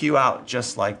wipe you out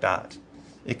just like that.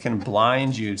 It can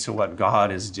blind you to what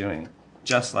God is doing,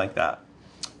 just like that.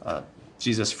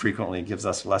 Jesus frequently gives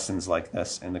us lessons like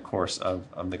this in the course of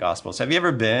the Gospels. Have you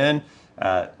ever been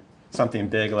at something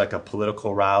big like a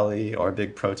political rally or a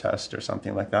big protest or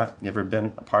something like that? You ever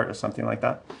been a part of something like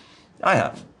that? I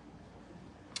have.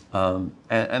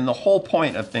 And the whole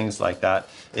point of things like that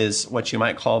is what you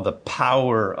might call the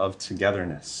power of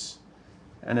togetherness.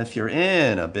 And if you're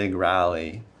in a big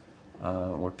rally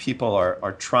where people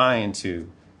are trying to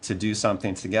do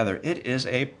something together, it is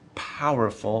a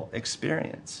powerful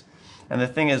experience. And the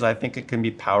thing is, I think it can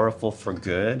be powerful for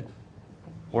good,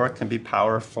 or it can be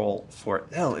powerful for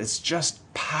ill. It's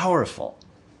just powerful,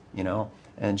 you know?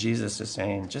 And Jesus is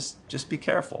saying, just be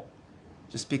careful.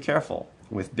 Just be careful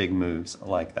with big moves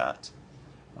like that.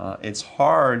 It's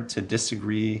hard to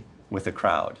disagree with a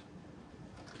crowd.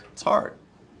 It's hard.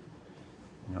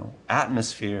 You know,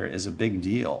 atmosphere is a big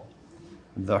deal.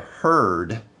 The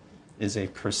herd is a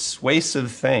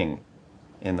persuasive thing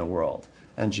in the world.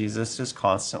 And Jesus is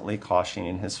constantly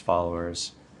cautioning his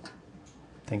followers,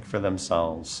 think for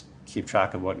themselves, keep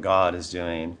track of what God is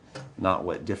doing, not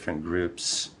what different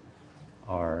groups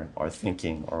are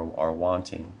thinking or are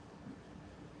wanting.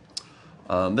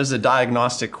 There's a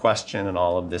diagnostic question in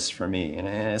all of this for me, and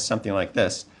it's something like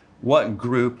this. What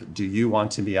group do you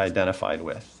want to be identified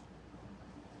with?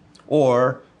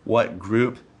 Or what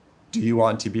group do you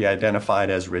want to be identified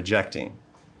as rejecting?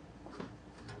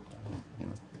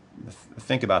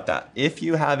 Think about that. If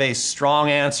you have a strong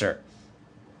answer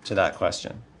to that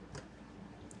question,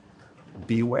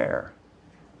 beware.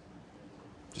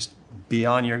 Just be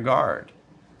on your guard,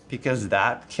 because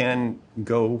that can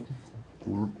go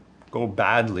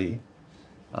badly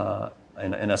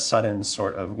in a sudden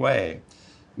sort of way.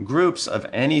 Groups of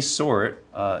any sort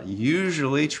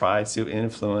usually try to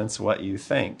influence what you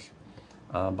think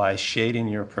by shading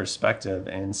your perspective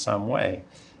in some way.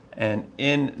 And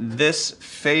in this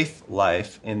faith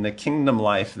life, in the kingdom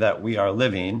life that we are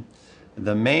living,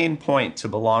 the main point to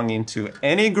belonging to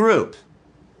any group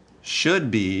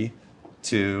should be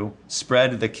to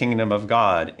spread the kingdom of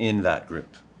God in that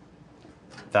group.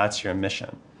 That's your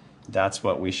mission. That's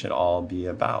what we should all be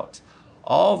about.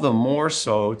 All the more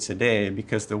so today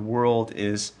because the world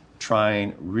is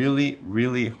trying really,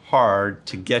 really hard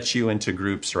to get you into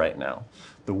groups right now.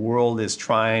 The world is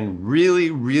trying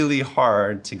really, really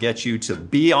hard to get you to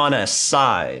be on a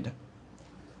side.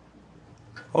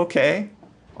 Okay,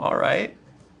 all right.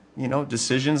 You know,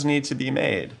 decisions need to be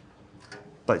made.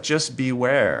 But just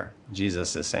beware,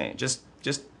 Jesus is saying. Just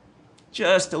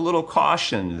a little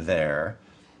caution there.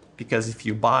 Because if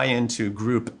you buy into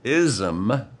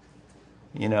groupism,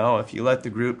 you know, if you let the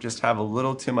group just have a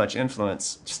little too much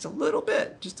influence, just a little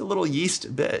bit, just a little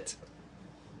yeast bit,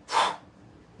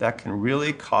 that can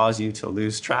really cause you to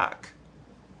lose track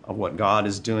of what God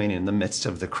is doing in the midst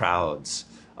of the crowds,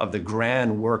 of the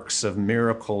grand works of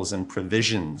miracles and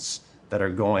provisions that are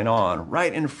going on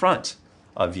right in front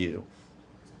of you.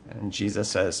 And Jesus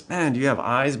says, man, do you have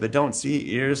eyes but don't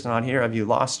see, ears not hear? Have you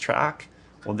lost track?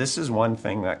 Well, this is one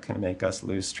thing that can make us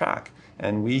lose track.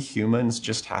 And we humans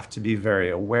just have to be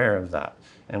very aware of that.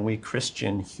 And we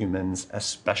Christian humans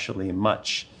especially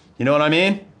much. You know what I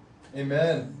mean?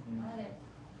 Amen.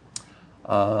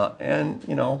 And,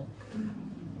 you know,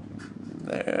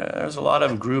 there's a lot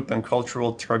of group and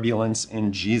cultural turbulence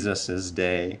in Jesus's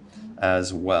day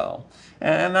as well.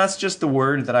 And that's just the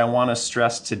word that I want to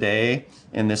stress today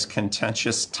in this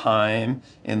contentious time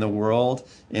in the world,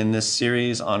 in this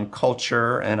series on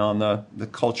culture and on the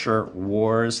culture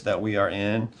wars that we are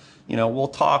in. You know, we'll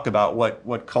talk about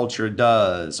what culture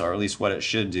does, or at least what it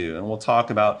should do. And we'll talk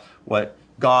about what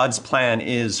God's plan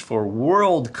is for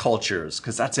world cultures,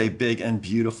 because that's a big and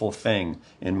beautiful thing,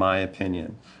 in my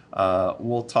opinion.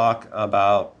 We'll talk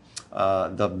about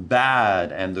the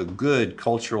bad and the good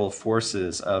cultural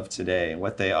forces of today,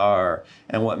 what they are,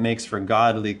 and what makes for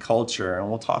godly culture. And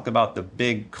we'll talk about the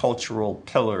big cultural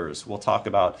pillars. We'll talk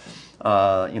about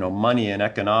money and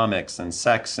economics and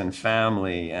sex and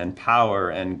family and power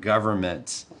and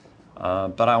government.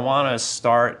 But I want to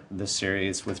start the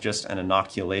series with just an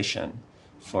inoculation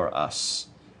for us.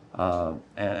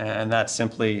 And that's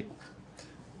simply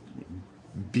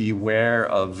beware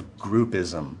of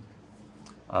groupism.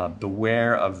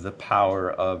 Beware of the power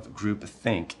of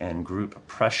groupthink and group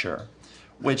pressure,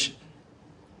 which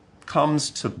comes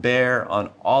to bear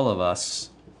on all of us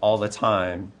all the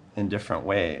time in different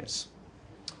ways.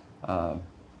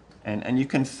 And you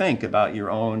can think about your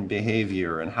own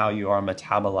behavior and how you are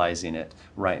metabolizing it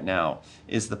right now.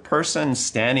 Is the person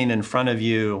standing in front of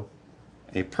you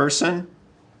a person,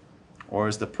 or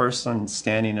is the person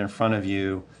standing in front of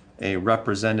you a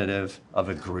representative of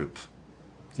a group?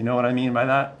 You know what I mean by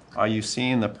that? Are you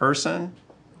seeing the person,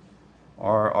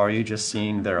 or are you just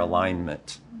seeing their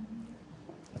alignment?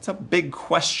 That's a big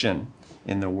question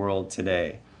in the world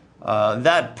today.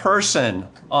 That person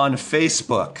on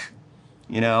Facebook,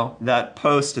 you know, that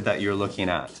post that you're looking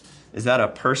at, is that a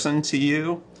person to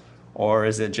you, or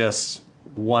is it just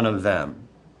one of them?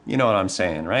 You know what I'm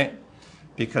saying, right?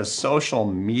 Because social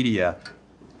media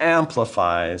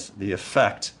amplifies the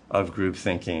effect of group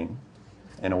thinking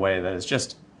in a way that is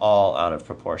just all out of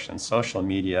proportion. Social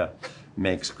media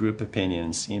makes group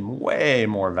opinion seem way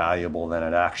more valuable than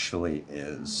it actually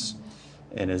is.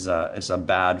 It's a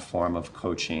bad form of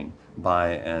coaching by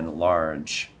and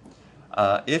large.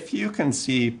 If you can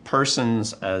see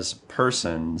persons as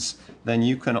persons, then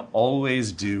you can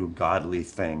always do godly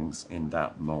things in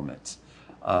that moment.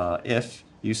 If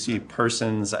you see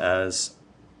persons as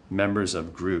members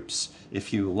of groups,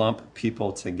 if you lump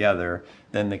people together,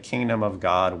 then the kingdom of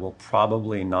God will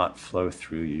probably not flow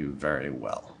through you very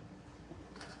well.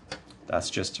 That's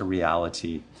just a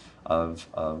reality of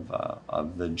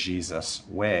the Jesus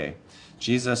way.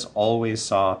 Jesus always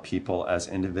saw people as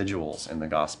individuals in the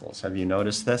Gospels. Have you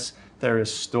noticed this? There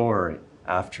is story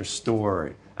after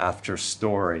story after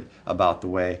story about the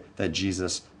way that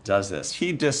Jesus does this.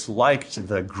 He disliked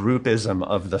the groupism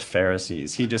of the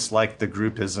Pharisees. He disliked the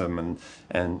groupism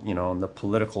and the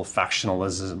political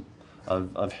factionalism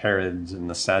of Herod and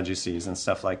the Sadducees and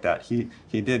stuff like that.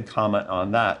 He did comment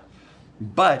on that.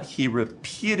 But he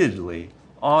repeatedly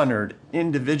honored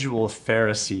individual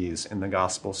Pharisees in the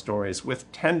gospel stories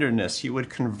with tenderness. He would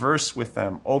converse with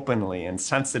them openly and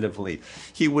sensitively.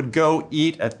 He would go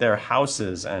eat at their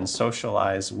houses and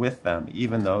socialize with them,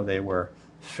 even though they were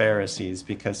Pharisees,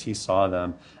 because he saw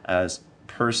them as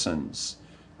persons.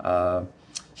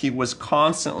 He was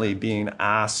constantly being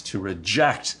asked to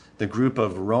reject the group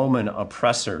of Roman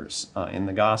oppressors in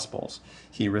the Gospels.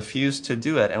 He refused to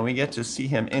do it, and we get to see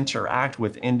him interact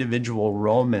with individual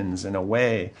Romans in a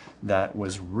way that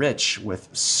was rich with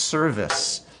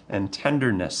service and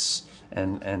tenderness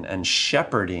and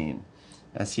shepherding,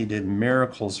 as he did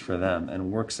miracles for them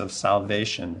and works of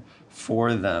salvation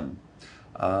for them.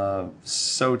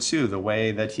 So too, the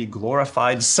way that he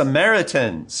glorified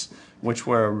Samaritans, which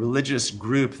were a religious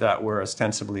group that were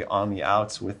ostensibly on the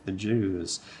outs with the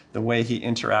Jews. The way he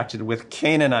interacted with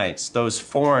Canaanites, those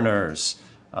foreigners,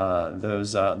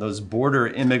 those border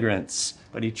immigrants,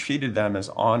 but he treated them as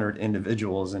honored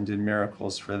individuals and did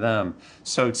miracles for them.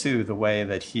 So too, the way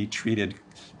that he treated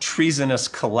treasonous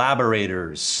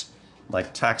collaborators,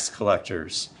 like tax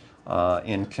collectors,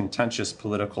 in contentious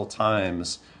political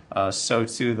times. So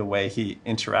too, the way he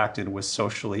interacted with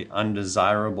socially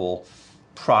undesirable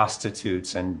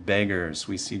prostitutes and beggars.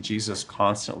 We see Jesus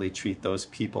constantly treat those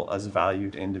people as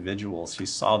valued individuals. He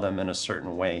saw them in a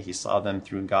certain way. He saw them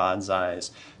through God's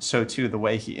eyes. So too, the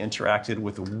way he interacted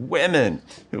with women,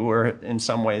 who were in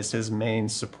some ways his main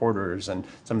supporters and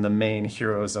some of the main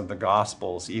heroes of the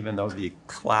Gospels, even though the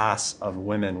class of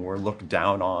women were looked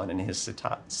down on in his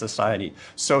society.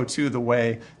 So too, the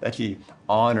way that he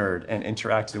honored and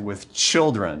interacted with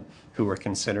children, who were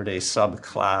considered a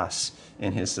subclass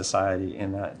in his society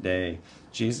in that day.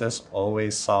 Jesus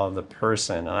always saw the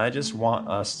person. And I just want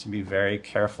us to be very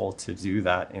careful to do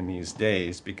that in these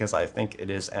days, because I think it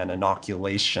is an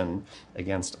inoculation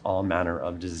against all manner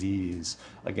of disease,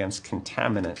 against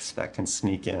contaminants that can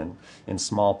sneak in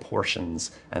small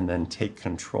portions and then take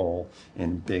control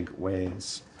in big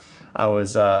ways. I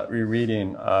was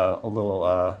rereading a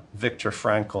little Viktor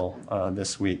Frankl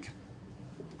this week.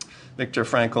 Viktor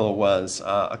Frankl was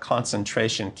a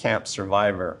concentration camp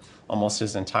survivor. Almost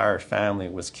his entire family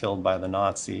was killed by the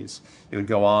Nazis. He would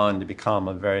go on to become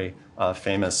a very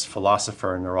famous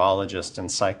philosopher, neurologist, and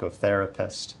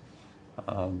psychotherapist.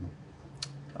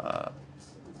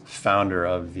 Founder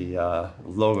of the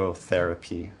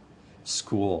logotherapy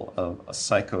school of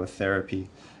psychotherapy.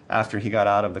 After he got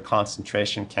out of the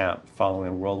concentration camp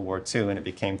following World War II, and it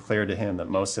became clear to him that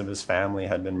most of his family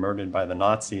had been murdered by the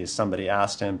Nazis, somebody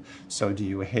asked him, "So do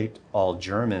you hate all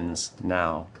Germans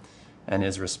now?" And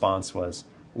his response was,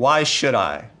 "Why should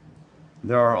I?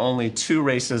 There are only two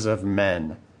races of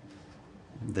men,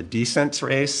 the decent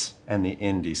race and the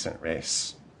indecent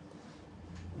race."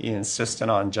 He insisted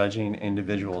on judging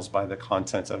individuals by the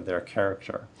content of their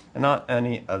character and not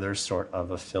any other sort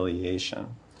of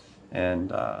affiliation.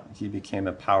 And he became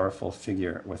a powerful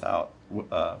figure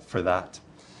for that.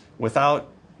 Without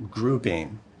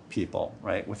grouping people,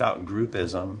 right? Without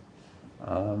groupism,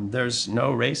 there's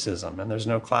no racism, and there's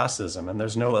no classism, and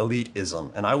there's no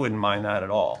elitism. And I wouldn't mind that at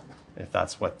all if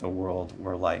that's what the world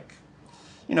were like.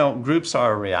 You know, groups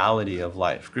are a reality of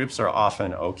life. Groups are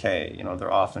often okay. You know,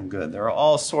 they're often good. There are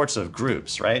all sorts of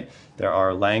groups, right? There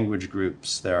are language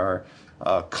groups. There are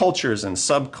cultures and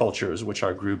subcultures, which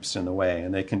are groups in the way,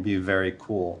 and they can be very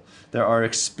cool. There are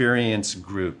experience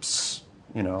groups,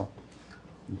 you know.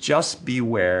 Just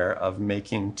beware of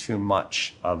making too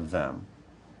much of them,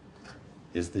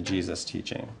 is the Jesus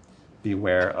teaching. Don't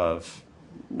beware of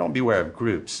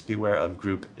groups, beware of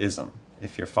groupism,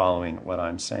 if you're following what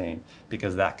I'm saying,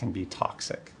 because that can be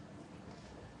toxic.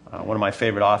 One of my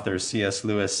favorite authors, C.S.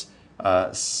 Lewis,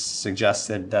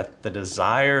 suggested that the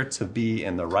desire to be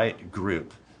in the right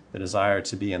group, the desire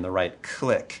to be in the right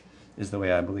clique, is the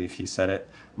way I believe he said it,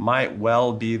 might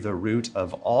well be the root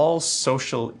of all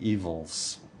social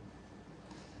evils.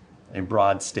 A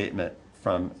broad statement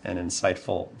from an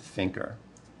insightful thinker.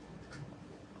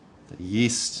 The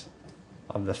yeast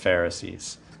of the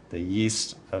Pharisees, the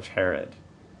yeast of Herod.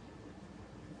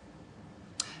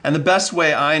 And the best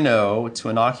way I know to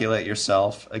inoculate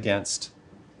yourself against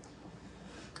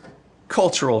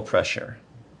cultural pressure,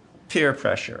 peer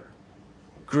pressure,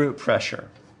 group pressure,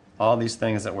 all these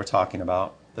things that we're talking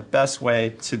about, the best way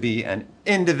to be an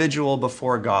individual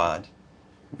before God,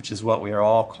 which is what we are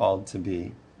all called to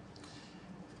be,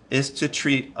 is to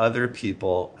treat other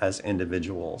people as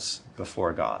individuals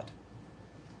before God.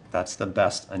 That's the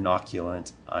best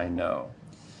inoculant I know.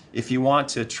 If you want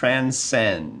to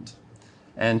transcend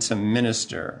and to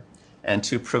minister and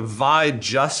to provide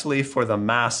justly for the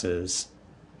masses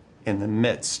in the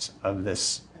midst of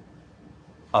this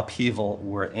upheaval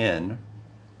we're in,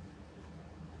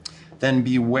 then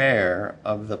beware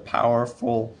of the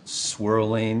powerful,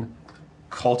 swirling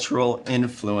cultural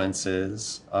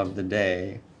influences of the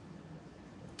day,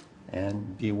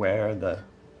 and beware the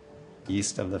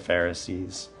yeast of the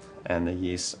Pharisees and the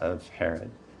yeast of Herod.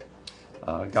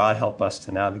 God help us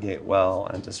to navigate well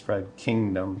and to spread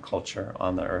kingdom culture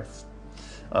on the earth.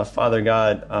 Father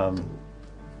God,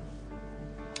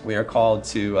 we are called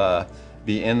to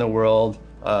be in the world,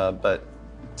 but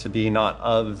to be not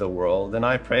of the world. And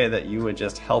I pray that you would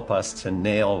just help us to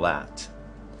nail that,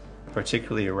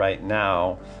 particularly right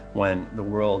now when the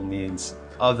world needs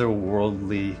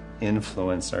otherworldly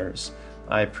influencers.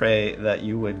 I pray that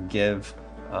you would give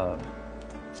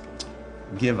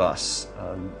us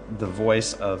the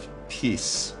voice of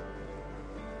peace,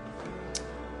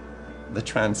 the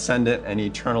transcendent and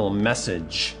eternal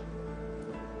message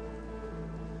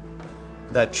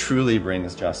that truly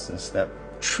brings justice, that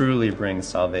truly brings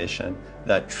salvation,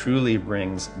 that truly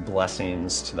brings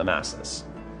blessings to the masses.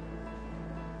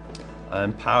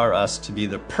 Empower us to be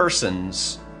the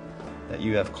persons that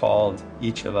you have called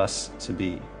each of us to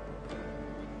be.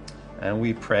 And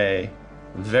we pray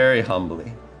very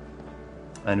humbly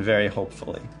and very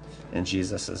hopefully in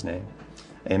Jesus' name.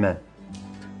 Amen.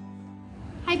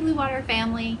 Hi, Blue Water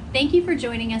family. Thank you for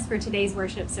joining us for today's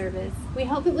worship service. We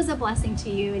hope it was a blessing to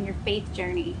you in your faith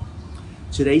journey.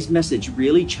 Today's message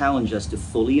really challenged us to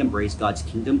fully embrace God's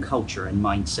kingdom culture and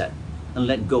mindset and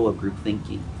let go of group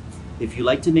thinking. If you'd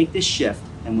like to make this shift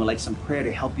and would like some prayer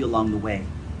to help you along the way,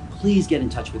 please get in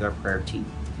touch with our prayer team.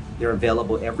 They're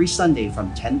available every Sunday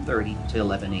from 10:30 to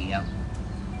 11 a.m.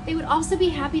 They would also be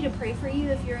happy to pray for you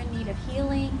if you're in need of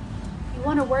healing, you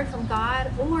want a word from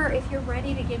God, or if you're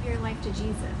ready to give your life to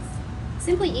Jesus.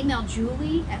 Simply email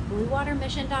Julie at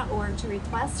bluewatermission.org to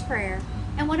request prayer,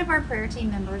 and one of our prayer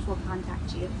team members will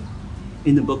contact you.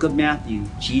 In the book of Matthew,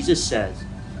 Jesus says,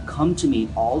 "Come to me,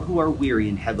 all who are weary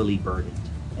and heavily burdened,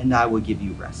 and I will give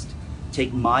you rest.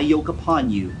 Take my yoke upon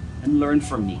you and learn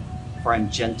from me, for I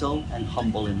am gentle and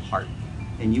humble in heart,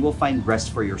 and you will find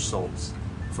rest for your souls.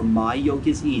 For my yoke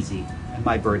is easy and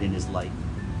my burden is light."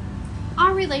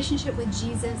 Our relationship with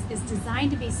Jesus is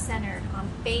designed to be centered on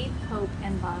faith, hope,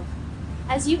 and love.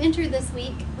 As you enter this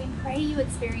week, we pray you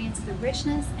experience the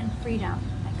richness and freedom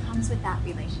that comes with that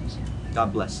relationship.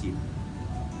 God bless you.